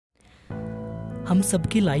हम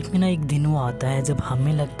सबकी लाइफ में ना एक दिन वो आता है जब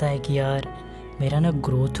हमें लगता है कि यार मेरा ना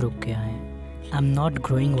ग्रोथ रुक गया है. I am not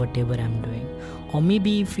growing what ever I am doing. और may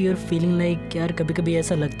be if you are feeling like यार कभी कभी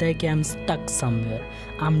ऐसा लगता है कि I am stuck somewhere.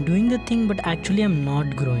 I am doing the thing but actually I am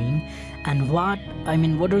not growing. And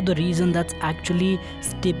what are the reasons that's actually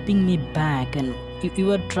stepping me back, and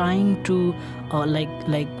you are trying to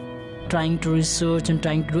trying to research and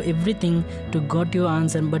trying to do everything to got your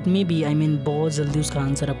answer, but maybe बहुत जल्दी उसका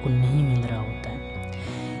answer आपको नहीं मिल रहा होता है.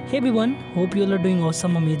 Hey everyone, hope you all are doing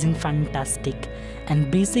awesome, amazing, fantastic.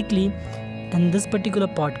 And basically in this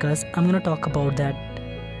particular podcast I'm gonna talk about that.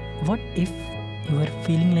 What if you are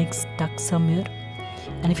feeling like stuck somewhere?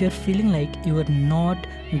 And if you're feeling like you are not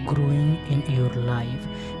growing in your life,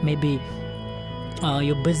 maybe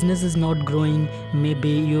your business is not growing,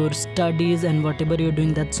 maybe your studies and whatever you're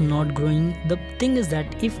doing that's not growing. The thing is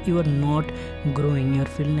that if you are not growing,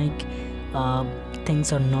 you're feeling like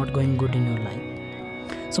things are not going good in your life.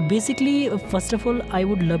 So basically, first of all, I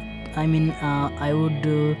would love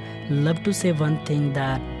to say one thing,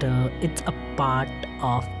 that it's a part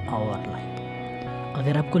of our life.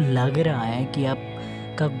 अगर आपको लग रहा है कि आप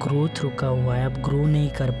का growth रुका हुआ है, आप ग्रो नहीं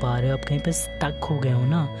कर पा रहे हो, आप कहीं पे स्टक हो गए हो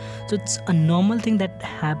ना, so it's a normal thing that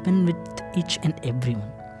happen with each and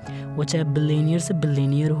everyone. वो चाहे बिलियनियर से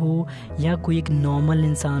बिलियनियर हो या कोई एक नॉर्मल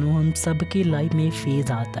इंसान हो, हम सब की लाइफ में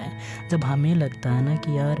फेज आता है जब हमें लगता है ना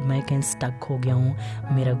कि यार मैं कहीं स्टक हो गया हूँ,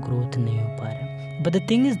 मेरा ग्रोथ नहीं हो पा रहा. But the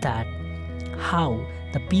thing is that how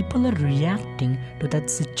the people are reacting to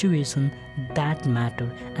that situation that matter,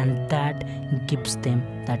 and that gives them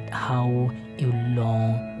that how you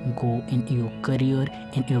long go in your career,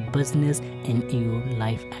 in your business, in your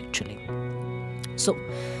life actually. So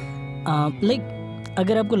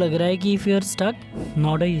अगर आपको लग रहा है कि if you are stuck,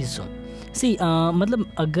 not a issue. See, मतलब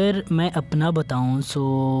अगर मैं अपना बताऊं, so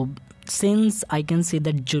since I can say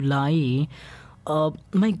that July,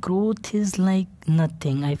 my growth is like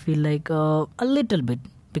nothing. I feel like a little bit,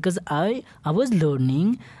 because I was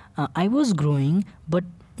learning, I was growing, but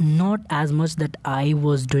not as much that I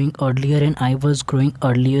was doing earlier, and I was growing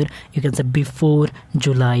earlier, you can say before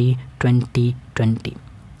July 2020.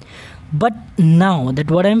 But now that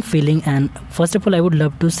what I'm feeling, and first of all I would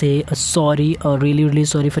love to say sorry, or really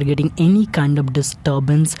sorry for getting any kind of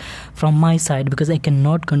disturbance from my side, because I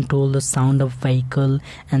cannot control the sound of vehicle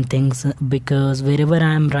and things, because wherever I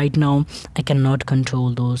am right now I cannot control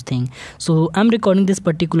those things. So I'm recording this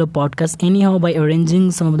particular podcast anyhow by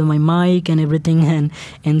arranging some of my mic and everything, and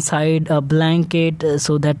inside a blanket,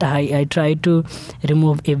 so that I try to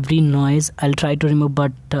remove every noise. I'll try to remove,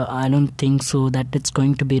 but I don't think so that it's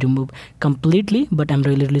going to be removed completely, but I'm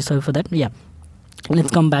really sorry for that. Yeah,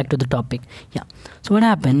 let's come back to the topic. Yeah, so what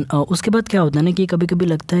happened, उसके बाद क्या होता है ना कि कभी कभी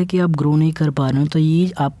लगता है कि आप ग्रो नहीं कर पा रहे हो, तो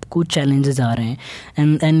ये आपको चैलेंजेस आ रहे हैं,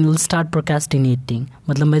 एंड विल स्टार्ट प्रोक्रेस्टिनेटिंग.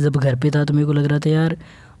 मतलब मैं जब घर पे था तो मेरे को लग रहा था यार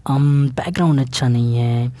बैकग्राउंड अच्छा नहीं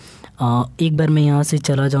है, एक बार मैं यहाँ से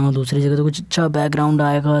चला जाऊँ दूसरी जगह तो कुछ अच्छा बैकग्राउंड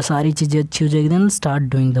आएगा, सारी चीज़ें अच्छी हो जाएगी, then start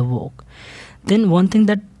doing the work. Then one thing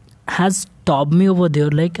that has stop me over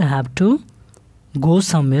there, like I have to go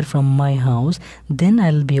somewhere from my house, then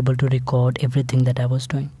I'll be able to record everything that I was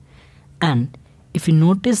doing. And if you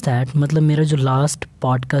notice that, मतलब मेरा जो last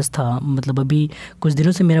podcast था, मतलब अभी कुछ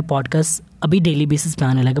दिनों से मेरा पॉडकास्ट अभी डेली बेसिस पे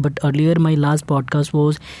आने लगा, but earlier my last podcast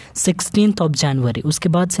was 16th January. उसके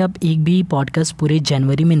बाद से आप एक भी पॉडकास्ट पूरे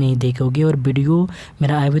जनवरी में नहीं देखोगे, और वीडियो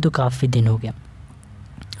मेरा आए हुए तो काफ़ी दिन हो गया,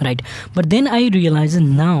 right. But then I realize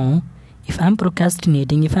now, if I'm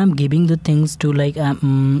procrastinating, if I'm giving the things to like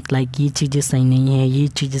ये चीज़ें सही नहीं है, ये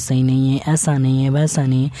चीज़ें सही नहीं है, ऐसा नहीं है, वैसा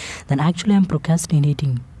नहीं है, then actually I'm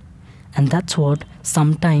procrastinating, and that's what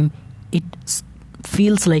sometimes it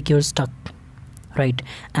feels like you're stuck, right?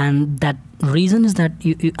 And that reason is that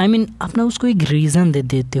you अपना उसको एक reason दे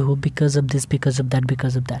देते हो, because of this, because of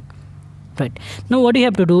that. Right. Now what you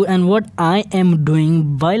have to do, and what I am doing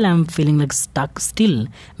while I'm feeling like stuck still,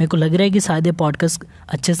 मेरे को लग रहा है कि शायद ये पॉडकास्ट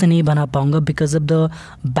अच्छे से नहीं बना पाऊँगा because of the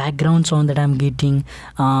background sound that I'm getting,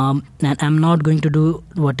 and I'm not going to do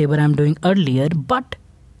whatever I'm doing earlier, but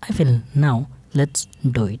I feel now let's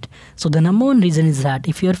do it. So the number one reason is that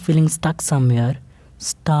if you're feeling stuck somewhere,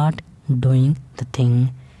 start doing the thing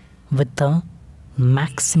with the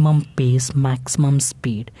maximum pace, maximum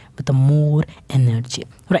speed, with a more energy,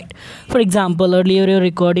 right? For example, earlier you're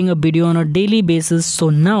recording a video on a daily basis, so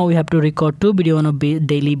now you have to record 2 videos on a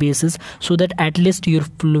daily basis, so that at least your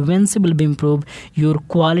fluency will be improved, your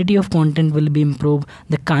quality of content will be improved,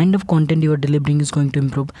 the kind of content you are delivering is going to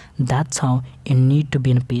improve. That's how you need to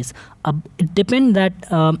be in a pace. It depends that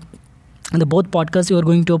the both podcasts you are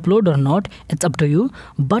going to upload or not, it's up to you,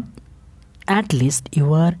 but at least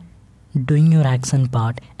you are doing your action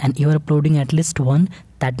part and you are uploading at least one,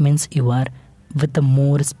 that means you are with the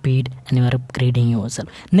more speed and you are upgrading yourself.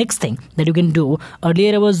 Next thing that you can do,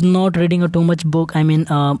 earlier I was not reading a too much book.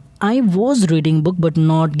 I was reading book but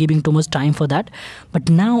not giving too much time for that, but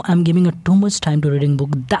now I'm giving a too much time to reading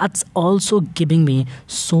book. That's also giving me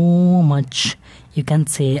so much, you can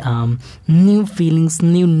say, new feelings,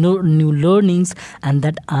 new learnings, and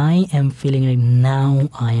that I am feeling like now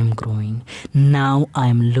I am growing, now I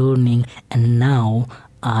am learning, and now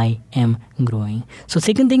I am growing. So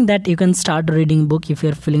second thing, that you can start reading book if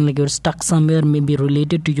you're feeling like you're stuck somewhere, maybe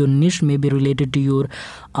related to your niche, maybe related to your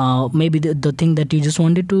maybe the thing that you just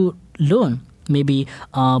wanted to learn. Maybe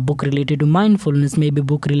book related to mindfulness, maybe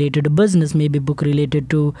book related to business, maybe book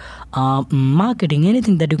related to marketing,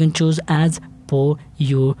 anything that you can choose as per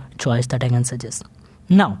your choice that I can suggest.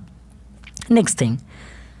 Now, next thing,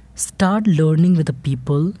 start learning with the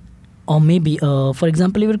people. Or maybe for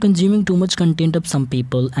example, you are consuming too much content of some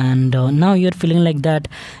people and now you are feeling like that,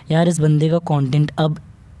 यार इस बंदे का content अब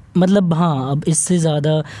मतलब हाँ अब इससे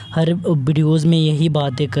ज़्यादा हर वीडियोज़ में यही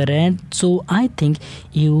बातें कर रहे हैं. So I think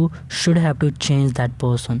you should have to change that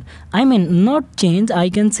person. I mean not change, I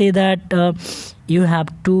can say that you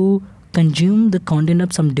have to consume the content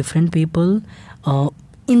of some different people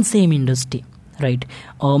in same industry, right?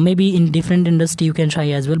 Or maybe in different industry you can try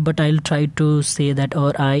as well, but I'll try to say that,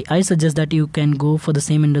 or I suggest that you can go for the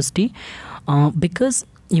same industry because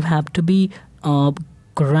you have to be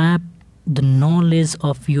grab the knowledge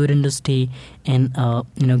of your industry in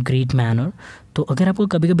a great manner. तो अगर आपको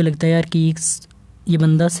कभी कभी लगता है यार कि ये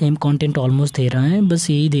बंदा सेम कंटेंट ऑलमोस्ट दे रहा है, बस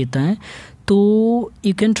यही देता है, तो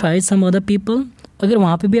you can try some other people. अगर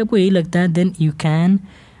वहाँ पे भी आपको यही लगता है, then you can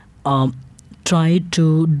try to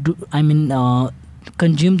do,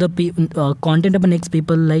 consume the content of the next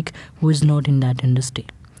people like who is not in that industry.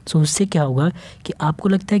 So उससे क्या होगा कि आपको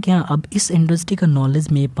लगता है कि हाँ अब इस इंडस्ट्री का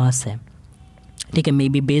नॉलेज मेरे पास है, ठीक है, मे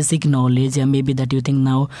बी बेसिक नॉलेज, या may be that you think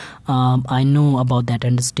now I know about that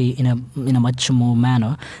industry in a much more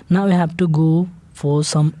manner. Now you have to go for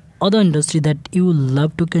some other industry that you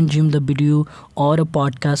love to consume the video or a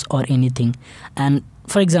podcast or anything. And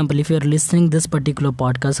for example if you are listening this particular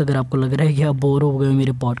podcast, अगर आपको लग रहा है कि आप bore हो गए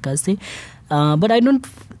मेरे पॉडकास्ट से, but I don't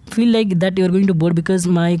feel like that you are going to bore because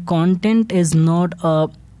my content is not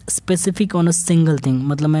specific on a single thing.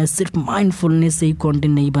 मतलब मैं सिर्फ माइंडफुलनेस से ही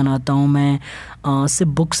कंटेंट नहीं बनाता हूँ, मैं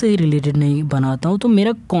सिर्फ बुक से ही रिलेटेड नहीं बनाता हूँ, तो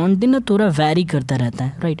मेरा कंटेंट ना थोड़ा वैरी करता रहता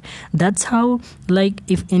है, right? That's how, like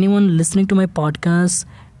if anyone listening to my podcast,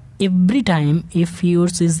 every time if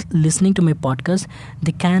yours is listening to my podcast,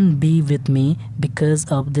 they can be with me because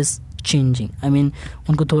of this changing. I mean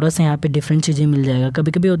उनको थोड़ा सा यहाँ पे different चीज़ें मिल जाएगा.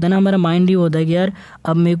 कभी कभी होता है ना, हमारा माइंड ही होता है कि यार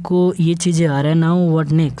अब मेरे को ये चीज़ें आ रहा है, now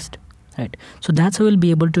what next, right? So that's how will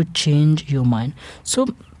be able to change your mind. So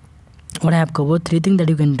what I have covered, 3 things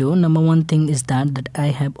that you can do. Number 1 thing is that I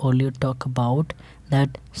have earlier talked about,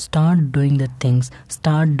 that start doing the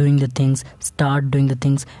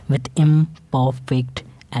things with imperfect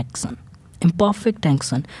action. Imperfect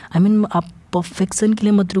action, I mean आप perfection के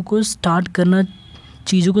लिए मत रुको, start करना,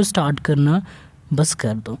 चीज़ों को start करना बस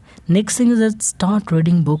कर दो. Next thing is that start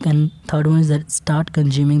reading book, and third one is that start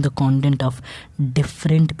consuming the content of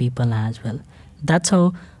different people as well. That's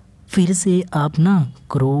how फिर से आप ना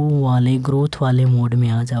ग्रोथ वाले मोड में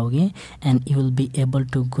आ जाओगे, and you will be able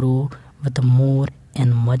to grow with a more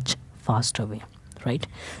and much faster way, right?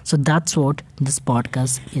 So that's what this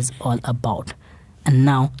podcast is all about. And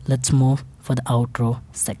now let's move for the outro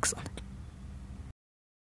section.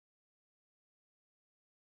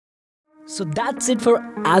 So that's it for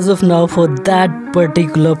as of now for that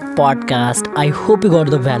particular podcast. I hope you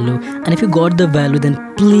got the value, and if you got the value, then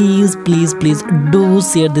please do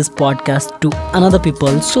share this podcast to another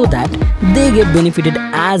people so that they get benefited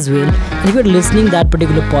as well. And if you're listening that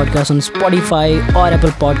particular podcast on Spotify or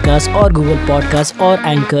Apple Podcasts or Google Podcasts or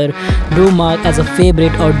Anchor, do mark as a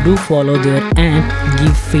favorite or do follow there and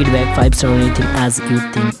give feedback, 5 star or anything as you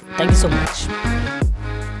think. Thank you so much.